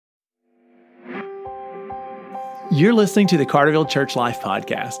You're listening to the Carterville Church Life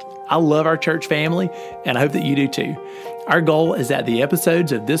Podcast. I love our church family, and I hope that you do too. Our goal is that the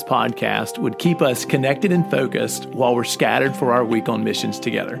episodes of this podcast would keep us connected and focused while we're scattered for our week on missions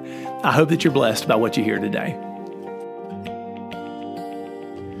together. I hope that you're blessed by what you hear today.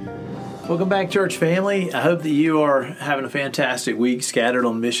 Welcome back, church family. I hope that you are having a fantastic week scattered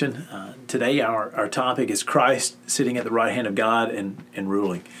on mission. Today, our topic is Christ sitting at the right hand of God and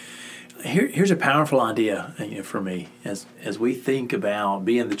ruling. Here's a powerful idea, for me as we think about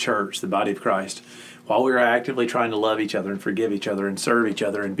being the church, the body of Christ, while we are actively trying to love each other and forgive each other and serve each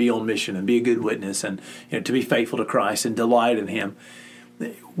other and be on mission and be a good witness and to be faithful to Christ and delight in Him.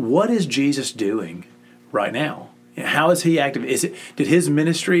 What is Jesus doing right now? How is He active? Did His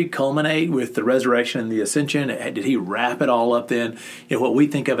ministry culminate with the resurrection and the ascension? Did He wrap it all up then? What we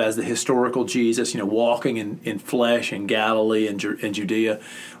think of as the historical Jesus, walking in flesh in Galilee and Judea.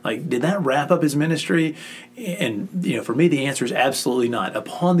 Did that wrap up His ministry? And, for me, the answer is absolutely not.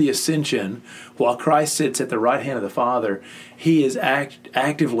 Upon the ascension, while Christ sits at the right hand of the Father, He is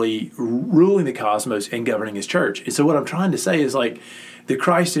actively ruling the cosmos and governing His church. And so what I'm trying to say is the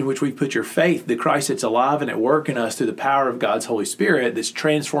Christ in which we put your faith, the Christ that's alive and at work in us through the power of God's Holy Spirit that's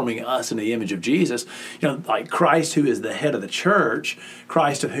transforming us into the image of Jesus, Christ who is the head of the church,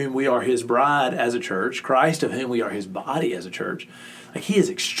 Christ of whom we are His bride as a church, Christ of whom we are His body as a church. He is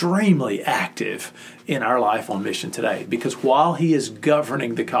extremely active in our life on mission today, because while He is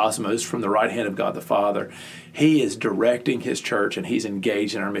governing the cosmos from the right hand of God the Father, He is directing His church and He's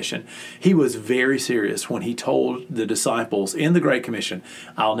engaged in our mission. He was very serious when He told the disciples in the Great Commission,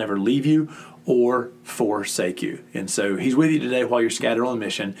 "I'll never leave you or forsake you." And so He's with you today while you're scattered on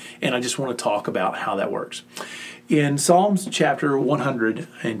mission, and I just want to talk about how that works. In Psalms chapter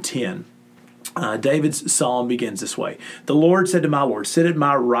 110, David's psalm begins this way. "The Lord said to my Lord, sit at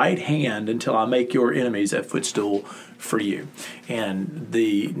my right hand until I make your enemies a footstool for you." And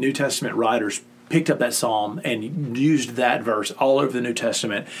the New Testament writers picked up that psalm and used that verse all over the New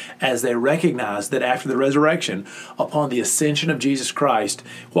Testament as they recognized that after the resurrection, upon the ascension of Jesus Christ,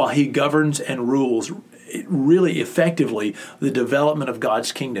 while He governs and rules, really effectively, the development of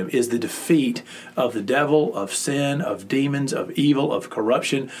God's kingdom is the defeat of the devil, of sin, of demons, of evil, of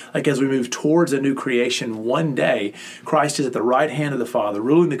corruption. As we move towards a new creation, one day, Christ is at the right hand of the Father,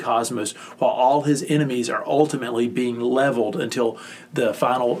 ruling the cosmos, while all His enemies are ultimately being leveled until the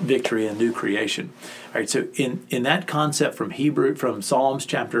final victory in new creation. All right, so in that concept from Psalms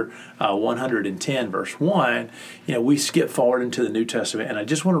chapter 110, verse 1, we skip forward into the New Testament, and I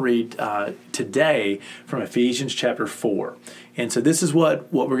just want to read today from Ephesians chapter 4. And so this is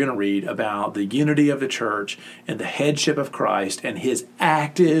what we're going to read about the unity of the church and the headship of Christ and His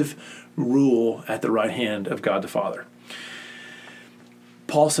active rule at the right hand of God the Father.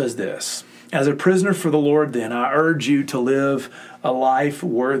 Paul says this, "As a prisoner for the Lord, then, I urge you to live a life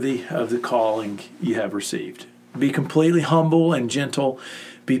worthy of the calling you have received. Be completely humble and gentle.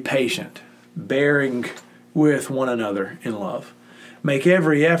 Be patient, bearing with one another in love. Make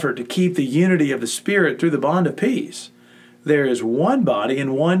every effort to keep the unity of the Spirit through the bond of peace. There is one body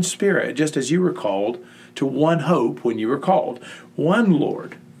and one Spirit, just as you were called to one hope when you were called, one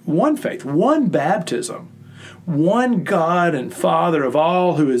Lord, one faith, one baptism, one God and Father of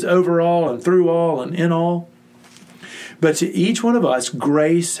all, who is over all and through all and in all. But to each one of us,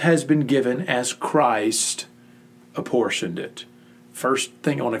 grace has been given as Christ apportioned it." First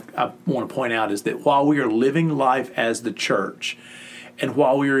thing I want to point out is that while we are living life as the church, and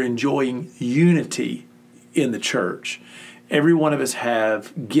while we are enjoying unity in the church, every one of us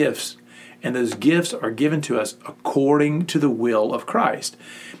have gifts, and those gifts are given to us according to the will of Christ.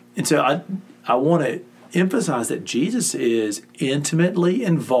 And so I want to emphasize that Jesus is intimately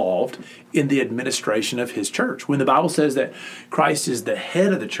involved in the administration of His church. When the Bible says that Christ is the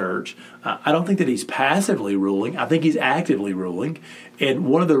head of the church, I don't think that He's passively ruling. I think He's actively ruling. And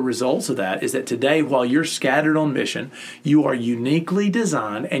one of the results of that is that today, while you're scattered on mission, you are uniquely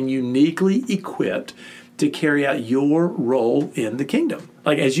designed and uniquely equipped to carry out your role in the kingdom.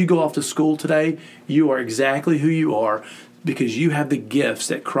 As you go off to school today, you are exactly who you are because you have the gifts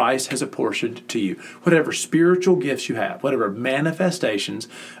that Christ has apportioned to you. Whatever spiritual gifts you have, whatever manifestations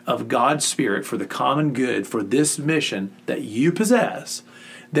of God's Spirit for the common good for this mission that you possess,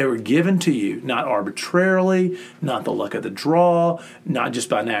 they were given to you, not arbitrarily, not the luck of the draw, not just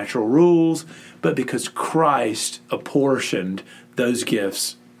by natural rules, but because Christ apportioned those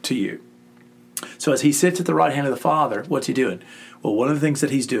gifts to you. So as He sits at the right hand of the Father, what's He doing? Well, one of the things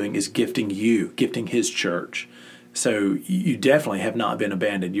that He's doing is gifting His church. So you definitely have not been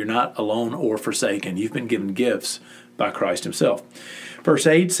abandoned. You're not alone or forsaken. You've been given gifts by Christ Himself. Verse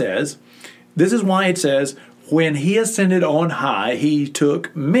 8 says, This is why it says, When he ascended on high, he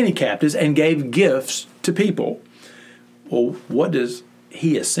took many captives and gave gifts to people. Well, what does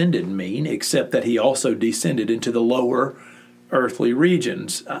he ascended mean, except that he also descended into the lower earthly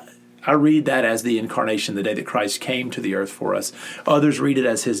regions? I read that as the incarnation, the day that Christ came to the earth for us. Others read it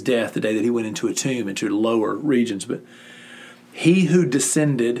as his death, the day that he went into a tomb, into lower regions. But he who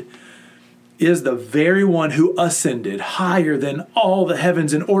descended is the very one who ascended higher than all the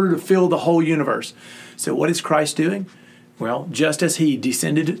heavens in order to fill the whole universe. So what is Christ doing? Well, just as he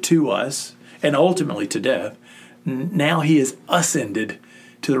descended to us and ultimately to death, now he is ascended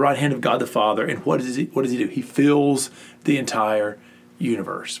to the right hand of God the Father. And what does he do? He fills the entire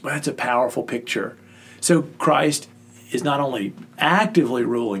universe. Well, that's a powerful picture. So Christ is not only actively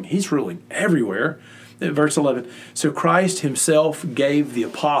ruling, he's ruling everywhere. Verse 11, so Christ himself gave the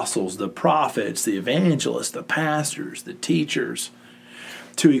apostles, the prophets, the evangelists, the pastors, the teachers,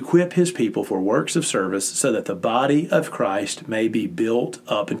 to equip his people for works of service so that the body of Christ may be built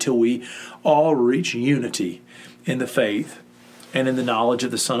up until we all reach unity in the faith and in the knowledge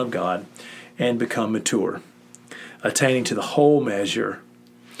of the Son of God and become mature, attaining to the whole measure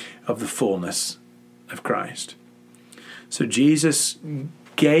of the fullness of Christ. So Jesus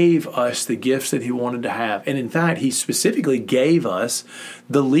gave us the gifts that he wanted to have. And in fact, he specifically gave us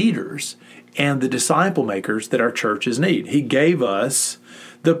the leaders and the disciple makers that our churches need. He gave us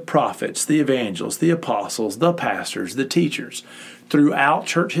the prophets, the evangelists, the apostles, the pastors, the teachers throughout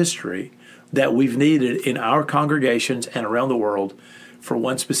church history that we've needed in our congregations and around the world for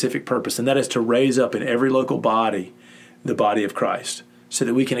one specific purpose, and that is to raise up in every local body the body of Christ so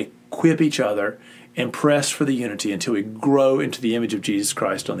that we can equip each other and press for the unity until we grow into the image of Jesus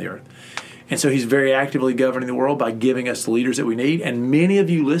Christ on the earth. And so he's very actively governing the world by giving us the leaders that we need, and many of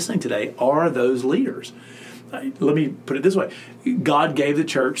you listening today are those leaders. Let me put it this way. God gave the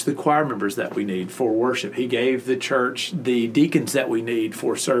church the choir members that we need for worship. He gave the church the deacons that we need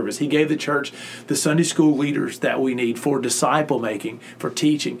for service. He gave the church the Sunday school leaders that we need for disciple making, for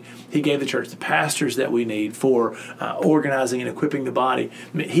teaching. He gave the church the pastors that we need for organizing and equipping the body.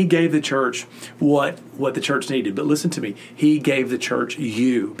 He gave the church what the church needed. But listen to me. He gave the church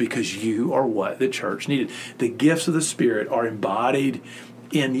you because you are what the church needed. The gifts of the Spirit are embodied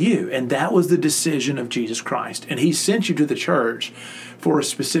in you. And that was the decision of Jesus Christ. And he sent you to the church for a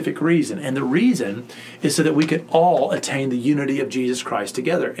specific reason. And the reason is so that we could all attain the unity of Jesus Christ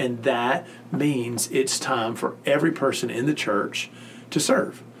together. And that means it's time for every person in the church to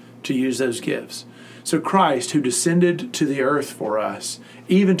serve, to use those gifts. So Christ, who descended to the earth for us,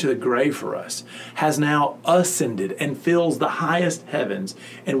 even to the grave for us, has now ascended and fills the highest heavens.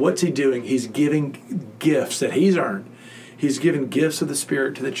 And what's he doing? He's giving gifts that he's earned. He's given gifts of the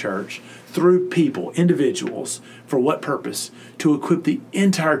Spirit to the church through people, individuals. For what purpose? To equip the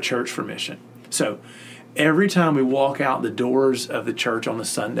entire church for mission. So every time we walk out the doors of the church on a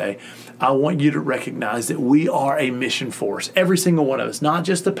Sunday, I want you to recognize that we are a mission force. Every single one of us, not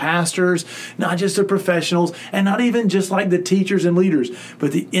just the pastors, not just the professionals, and not even just like the teachers and leaders,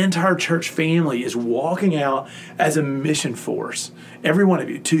 but the entire church family is walking out as a mission force. Every one of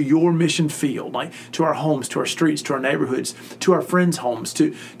you, to your mission field, like to our homes, to our streets, to our neighborhoods, to our friends' homes,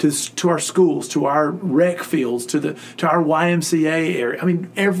 to our schools, to our rec fields, to our YMCA area. I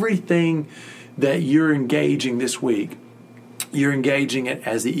mean, everything that you're engaging this week, you're engaging it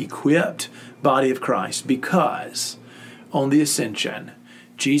as the equipped body of Christ, because on the ascension,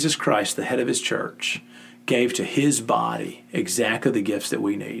 Jesus Christ, the head of his church, gave to his body exactly the gifts that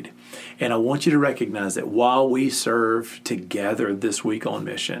we need. And I want you to recognize that while we serve together this week on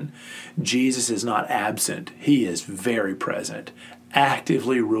mission, Jesus is not absent. He is very present,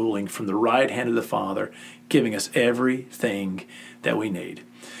 actively ruling from the right hand of the Father, giving us everything that we need.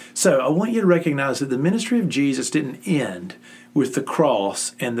 So I want you to recognize that the ministry of Jesus didn't end with the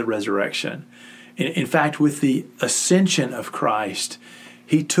cross and the resurrection. In fact, with the ascension of Christ,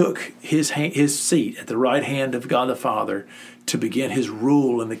 he took his seat at the right hand of God the Father to begin his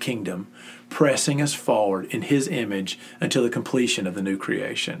rule in the kingdom, pressing us forward in his image until the completion of the new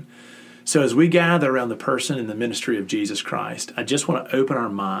creation. So as we gather around the person and the ministry of Jesus Christ, I just want to open our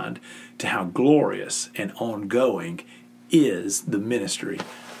mind to how glorious and ongoing is the ministry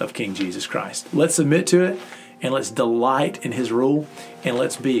of King Jesus Christ. Let's submit to it, and let's delight in his rule, and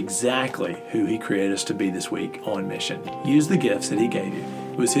let's be exactly who he created us to be this week on mission. Use the gifts that he gave you.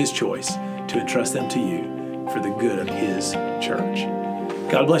 It was his choice to entrust them to you for the good of his church.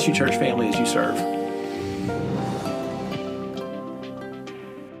 God bless you, church family, as you serve.